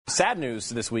Sad news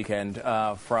this weekend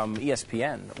from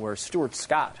ESPN, where Stuart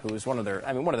Scott, who is one of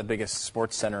the biggest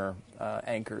Sports Center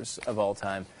anchors of all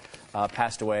time,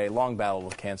 passed away. Long battle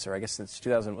with cancer. I guess since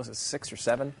 2000, was it 6 or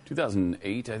 7?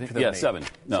 2008, I think. 2008. Yeah, 7.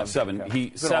 No, 7.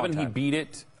 Okay. He beat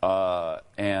it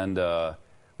and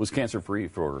was cancer-free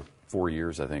for 4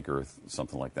 years, I think, or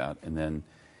something like that. And then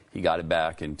he got it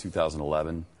back in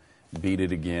 2011, beat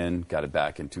it again, got it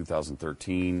back in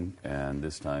 2013, and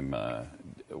this time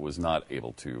was not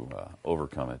able to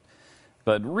overcome it.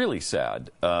 But really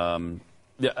sad.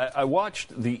 I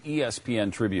watched the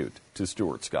ESPN tribute to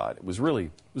Stuart Scott. It was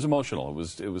emotional.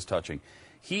 It was touching.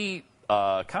 He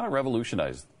kind of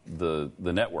revolutionized the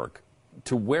network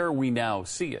to where we now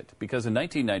see it, because in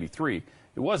 1993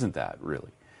 it wasn't that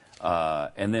really.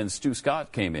 And then Stu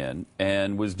Scott came in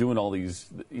and was doing all these,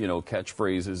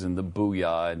 catchphrases and the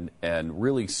booyah and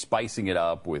really spicing it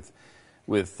up with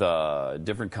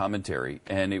different commentary.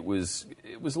 And it was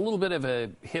a little bit of a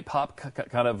hip hop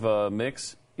kind of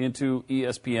mix into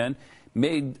ESPN.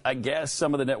 Made, I guess,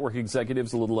 some of the network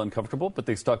executives a little uncomfortable, but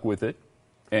they stuck with it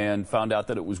and found out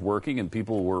that it was working and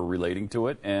people were relating to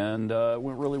it, and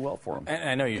went really well for them. And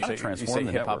I know you say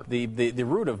hip hop. The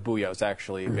root of booyah is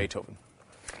actually Beethoven.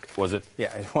 Was it?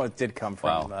 Yeah, it did come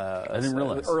from I didn't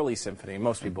realize. Early symphony.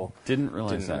 Most people didn't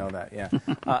know that.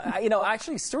 Yeah,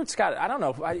 actually, Stuart Scott. I don't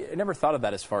know. I never thought of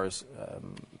that as far as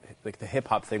like the hip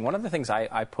hop thing. One of the things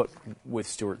I put with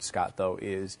Stuart Scott though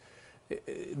is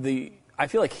I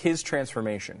feel like his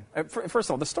transformation. First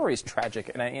of all, the story is tragic,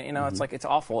 and it's like it's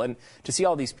awful. And to see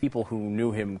all these people who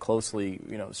knew him closely,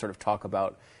 sort of talk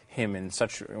about him in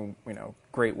such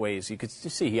great ways, you could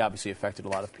see he obviously affected a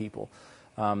lot of people.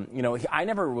 I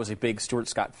never was a big Stuart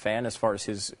Scott fan as far as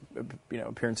his,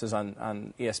 appearances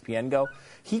on ESPN go.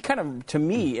 He kind of, to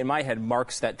me, in my head,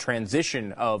 marks that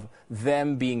transition of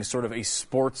them being sort of a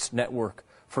sports network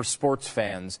for sports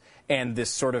fans and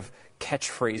this sort of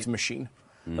catchphrase machine.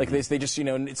 Mm-hmm. Like they just,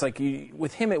 it's like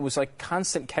with him, it was like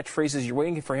constant catchphrases. You're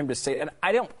waiting for him to say it, and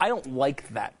I don't like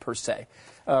that per se.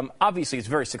 Obviously, it's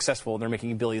very successful, and they're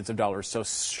making billions of dollars. So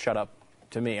shut up.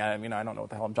 To me, I don't know what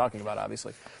the hell I'm talking about,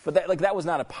 obviously. But that was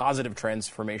not a positive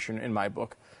transformation in my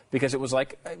book, because it was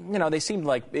like, they seemed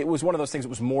like it was one of those things that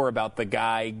was more about the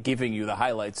guy giving you the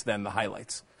highlights than the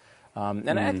highlights.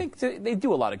 I think they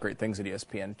do a lot of great things at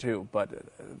ESPN, too. But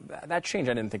that change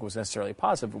I didn't think was necessarily a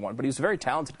positive one. But he was a very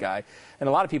talented guy, and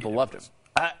a lot of people loved him.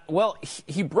 Well,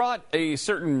 he brought a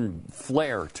certain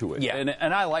flair to it. Yeah.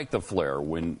 And I like the flair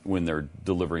when they're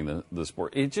delivering the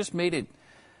sport. It just made it,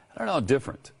 I don't know,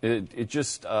 different. It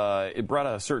just it brought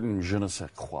a certain je ne sais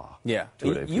quoi. Yeah,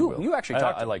 to it, you actually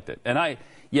talked. I liked it, and I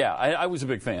was a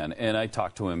big fan, and I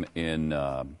talked to him in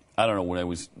I don't know, when I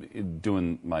was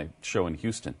doing my show in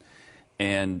Houston,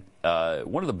 and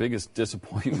one of the biggest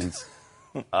disappointments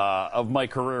of my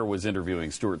career was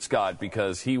interviewing Stuart Scott,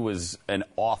 because he was an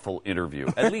awful interview,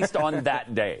 at least on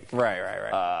that day. Right.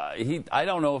 I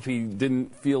don't know if he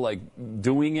didn't feel like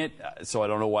doing it, so I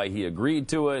don't know why he agreed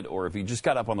to it, or if he just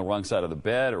got up on the wrong side of the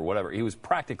bed or whatever. He was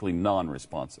practically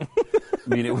non-responsive.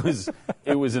 I mean,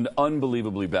 it was an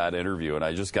unbelievably bad interview, and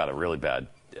I just got a really bad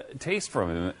taste from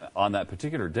him on that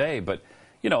particular day. But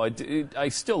I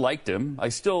still liked him. I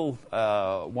still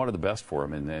wanted the best for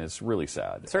him, and it's really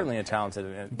sad. Certainly a talented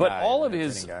but guy. But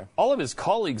all of his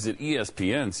colleagues at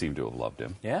ESPN seem to have loved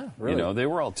him. Yeah, really. They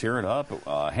were all tearing up.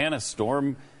 Hannah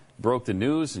Storm broke the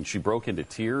news, and she broke into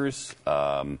tears.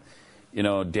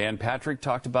 Dan Patrick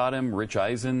talked about him. Rich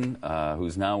Eisen,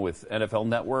 who's now with NFL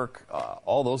Network.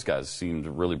 All those guys seemed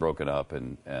really broken up,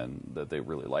 and that they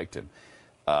really liked him.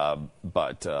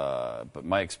 But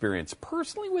my experience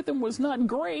personally with him was not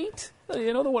great.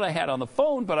 The one I had on the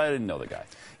phone, but I didn't know the guy.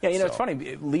 Yeah, it's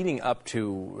funny. Leading up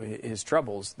to his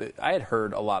troubles, I had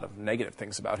heard a lot of negative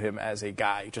things about him as a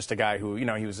guy. Just a guy who,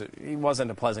 he wasn't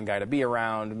a pleasant guy to be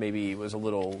around. Maybe he was a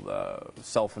little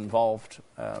self-involved.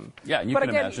 And you can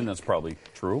imagine that's probably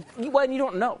true. Well, and you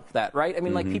don't know that, right? I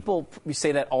mean, like people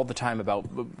say that all the time about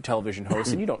television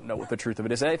hosts, and you don't know what the truth of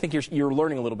it is. And I think you're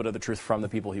learning a little bit of the truth from the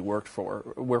people he worked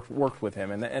with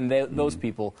him, and those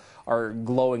people are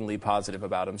glowingly positive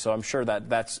about him. So I'm sure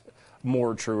that's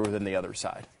more true than the other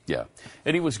side. Yeah,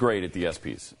 and he was great at the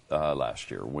ESPYs last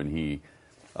year when he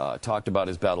talked about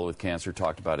his battle with cancer,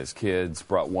 talked about his kids,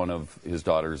 brought one of his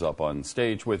daughters up on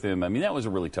stage with him. I mean, that was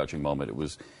a really touching moment. It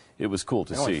was cool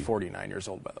to see. Only 49 years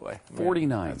old, by the way.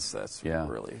 49. That's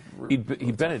really He'd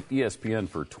been at ESPN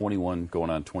for 21,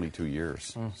 going on 22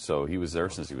 years. So he was there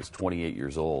since he was 28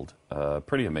 years old.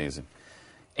 Pretty amazing.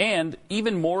 And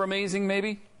even more amazing,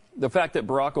 maybe, the fact that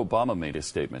Barack Obama made a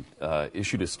statement,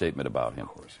 issued a statement about him. Of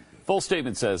course he did. Full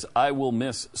statement says, I will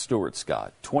miss Stuart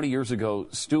Scott. 20 years ago,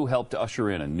 Stu helped usher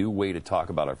in a new way to talk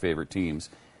about our favorite teams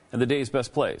and the day's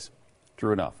best plays.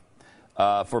 True enough.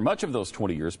 For much of those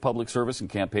 20 years, public service and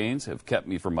campaigns have kept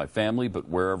me from my family, but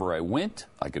wherever I went,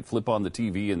 I could flip on the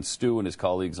TV and Stu and his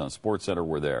colleagues on SportsCenter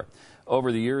were there.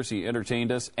 Over the years, he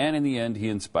entertained us, and in the end, he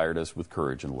inspired us with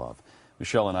courage and love.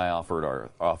 Michelle and I offer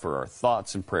our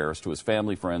thoughts and prayers to his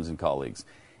family, friends, and colleagues.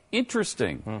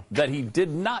 Interesting that he did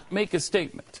not make a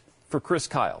statement for Chris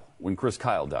Kyle when Chris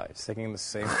Kyle dies. Thinking the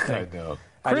same thing. I know.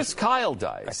 Chris Kyle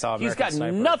dies. I saw He's American got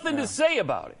Sniper. nothing Yeah. to say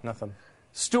about it. Nothing.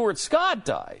 Stuart Scott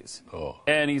dies, Oh.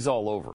 and he's all over